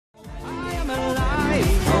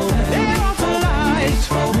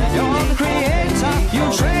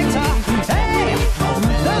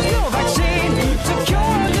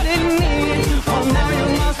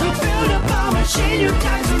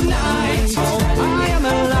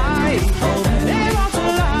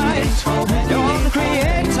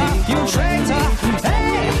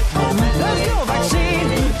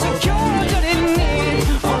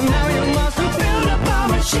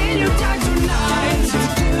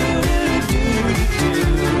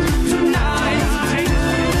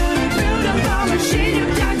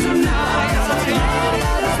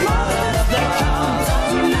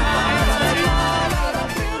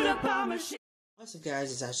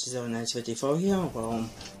guys, it's actually 0954 here. Well,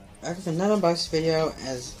 back with another unboxing video.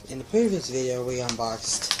 As in the previous video, we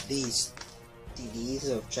unboxed these DVDs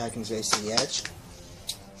of Dragon's Race to the Edge.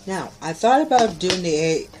 Now, I thought about doing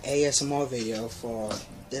the ASMR video for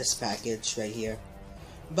this package right here,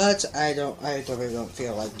 but I really don't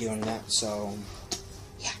feel like doing that. So,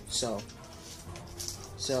 yeah. So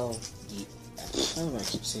yeah. I don't know. I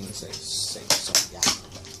keep saying so yeah.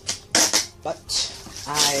 But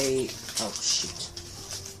oh shoot.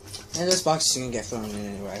 And this box is gonna get thrown in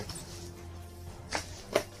anyway.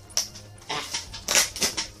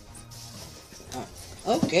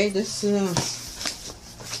 Okay, this let's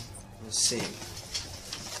see.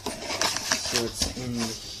 So it's in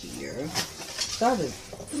here. Stop it.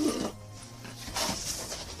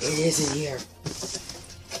 It is in here.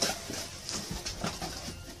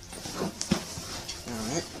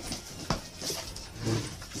 Alright.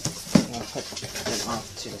 I'll put it off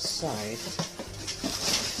to the side.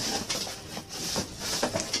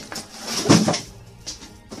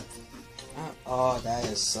 Oh, that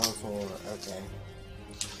is so cool. Okay.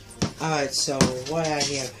 Alright, so what I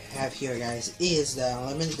have here, guys, is the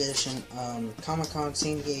limited edition Comic-Con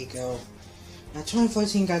San Diego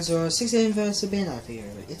 2014 Godzilla 6th anniversary Bandai figure.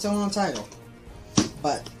 It's a long title.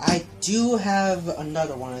 But I do have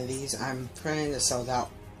another one of these. I'm planning to sell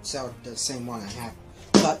the same one I have.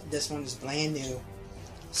 But this one is brand new.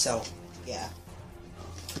 So, yeah.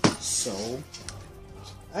 So,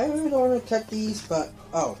 I really don't want to cut these, but,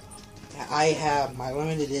 oh. I have my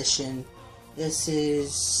limited edition. This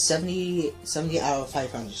is 70 out of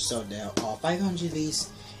 500. So there are 500 of these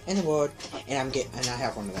in the world, and I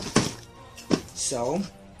have one of them. So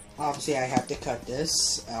obviously I have to cut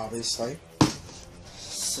this. Obviously.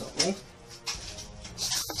 So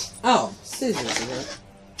scissors here.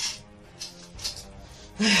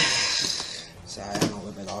 Sorry, I'm a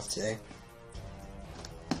little bit off today.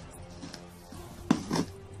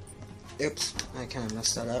 Oops, I kind of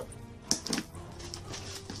messed that up.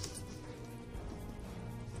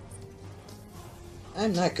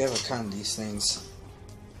 I'm not good with cutting these things.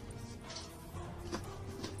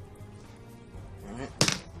 Alright.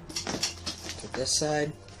 Put this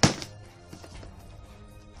side.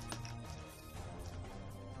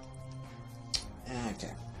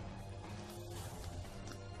 Okay.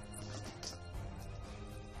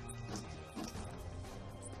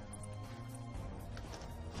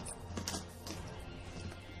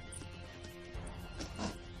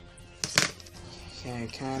 Okay,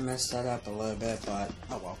 kind of messed that up a little bit, but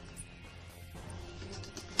oh well.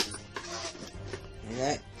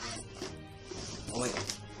 Okay. Oh wait.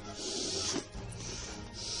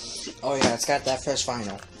 Oh yeah, it's got that fresh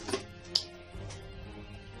vinyl.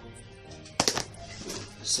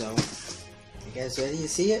 So, you guys ready to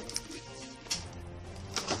see it?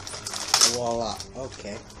 Voila.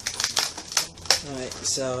 Okay. Alright,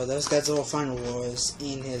 so those Godzilla Final Wars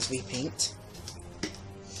in his repaint.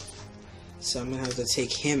 So I'm gonna have to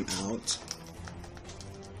take him out.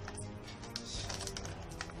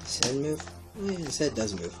 His head move? Yeah, his head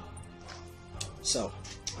does move. So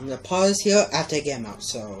I'm gonna pause here after I get him out.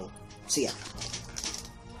 So see ya.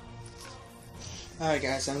 Alright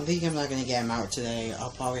guys, I think I'm not gonna get him out today.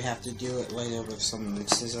 I'll probably have to do it later with some like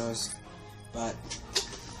scissors. But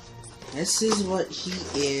this is what he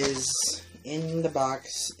is in the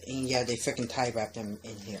box, and yeah, they freaking tie wrapped him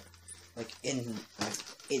in here. Like in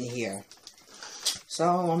here. So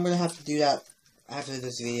I'm gonna have to do that after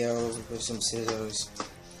this video with some scissors.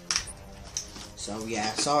 So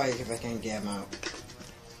yeah, sorry if I can't get them out.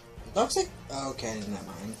 Looks like okay, never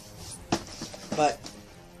mind. But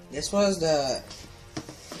this was the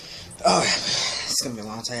it's gonna be a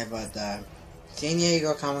long time, but San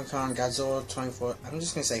Diego Comic-Con Godzilla 24. I'm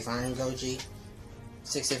just gonna say Final Goji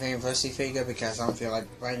 60th anniversary figure because I don't feel like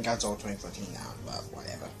writing Godzilla 2014 now, but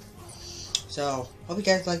whatever. So hope you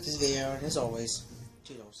guys like this video, and as always.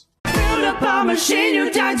 Build up a machine,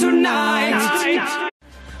 you die tonight.